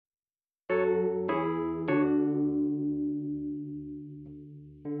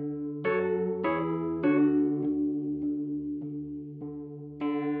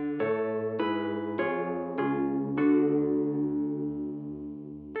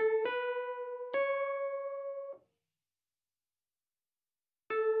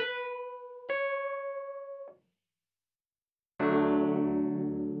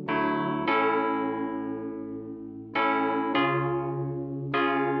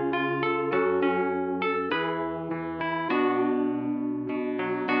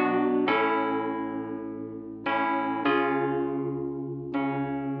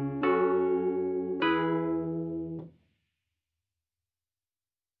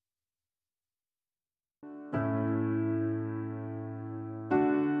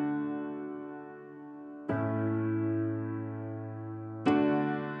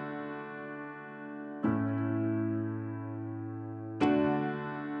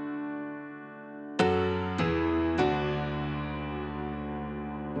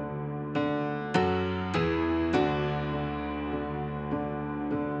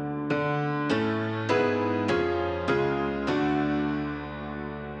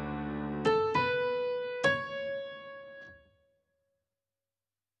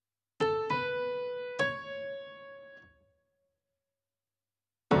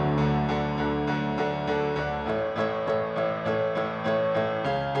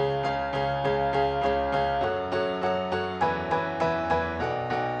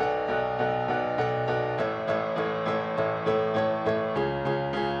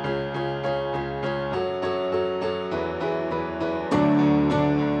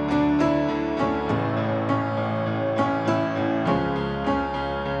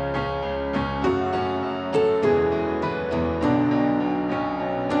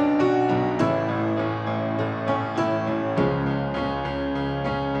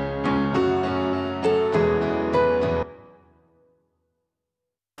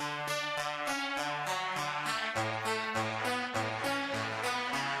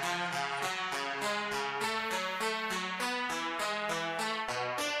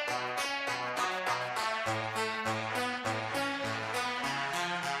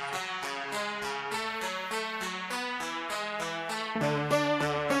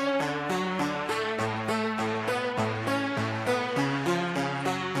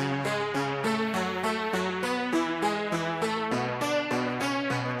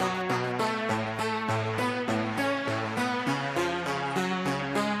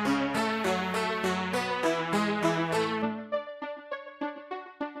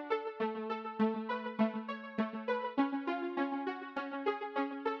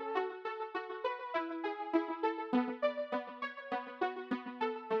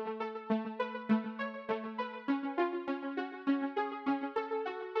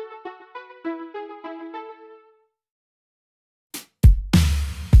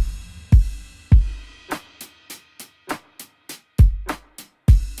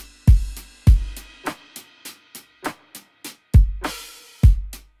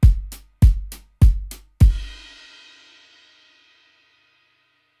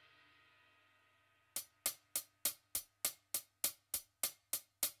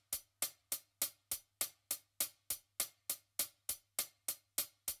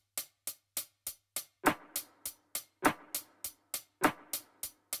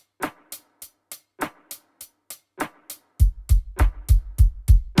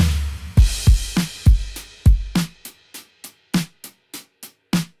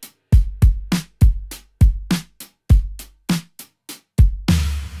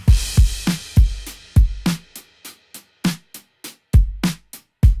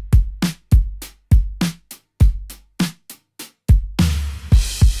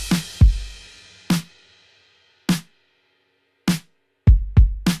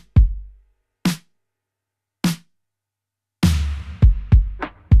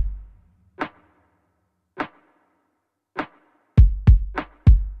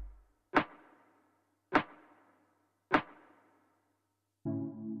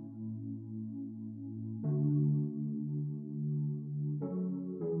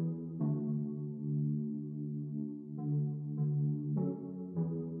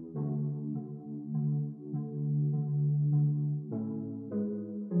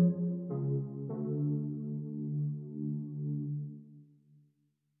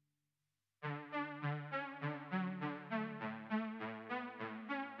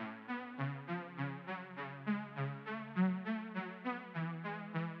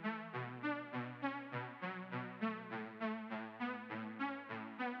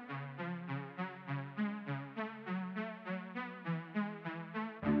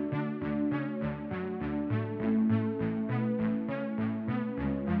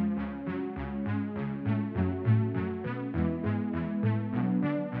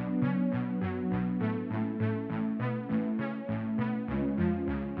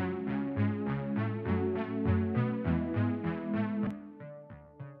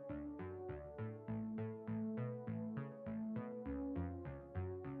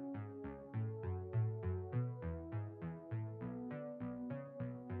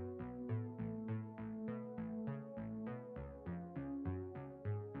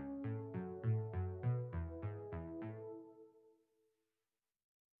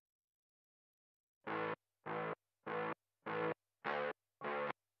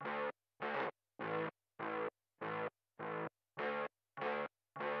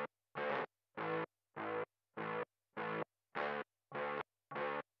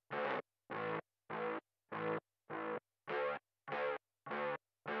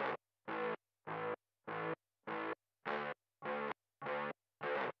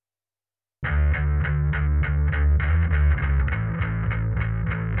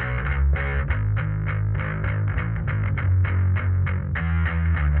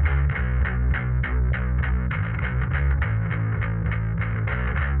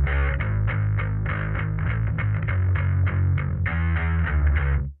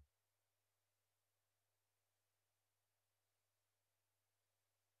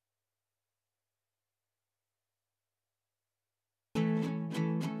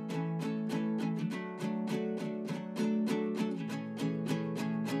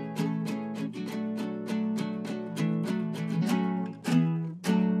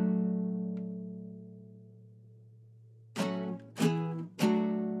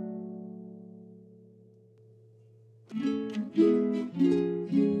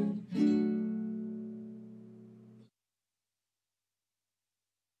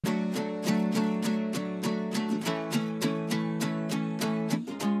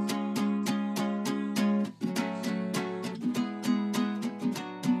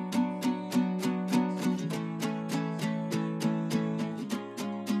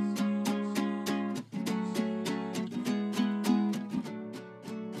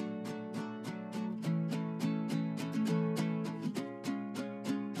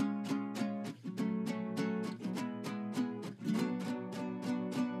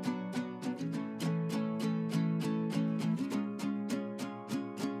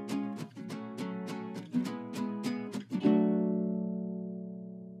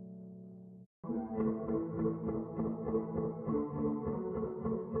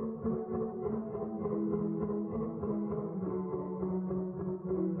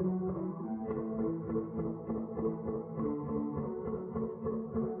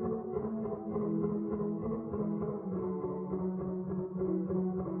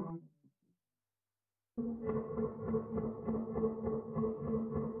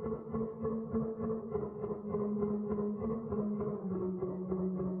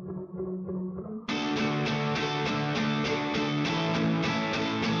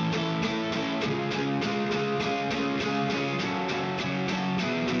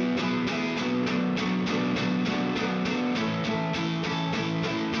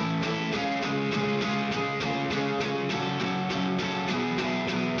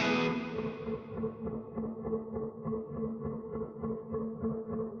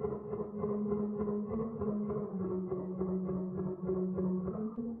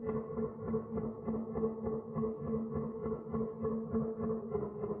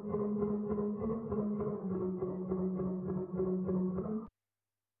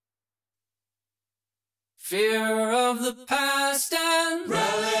Fear of the past and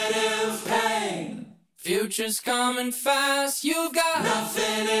relative pain. Future's coming fast, you've got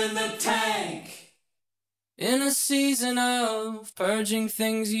nothing in the tank. In a season of purging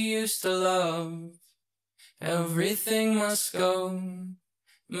things you used to love, everything must go.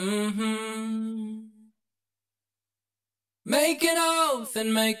 Make an oath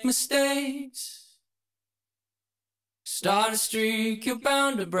and make mistakes. Start a streak you're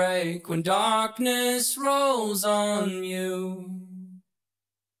bound to break when darkness rolls on you.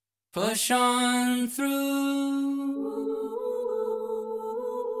 Push on through.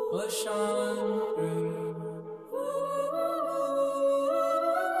 Push on through.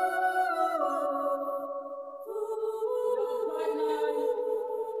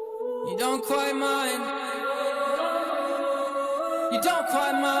 You don't quite mind. You don't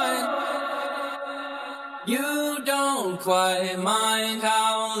quite mind. You don't quite mind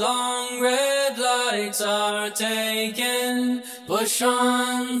how long red lights are taken. Push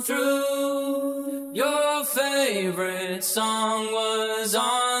on through. Your favorite song was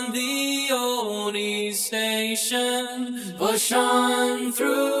on the Oldies Station. Push on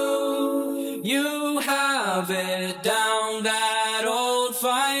through. You have it down, that old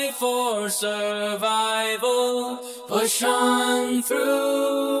fight for survival. Push on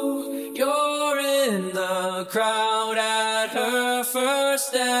through. You're in the crowd at her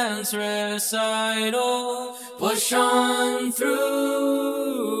first dance recital. Push on through.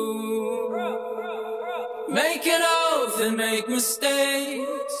 Make an oath and make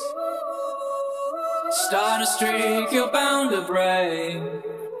mistakes. Start a streak you're bound to break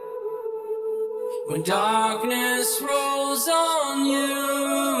when darkness rolls on you.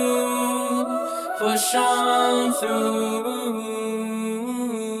 Push on through.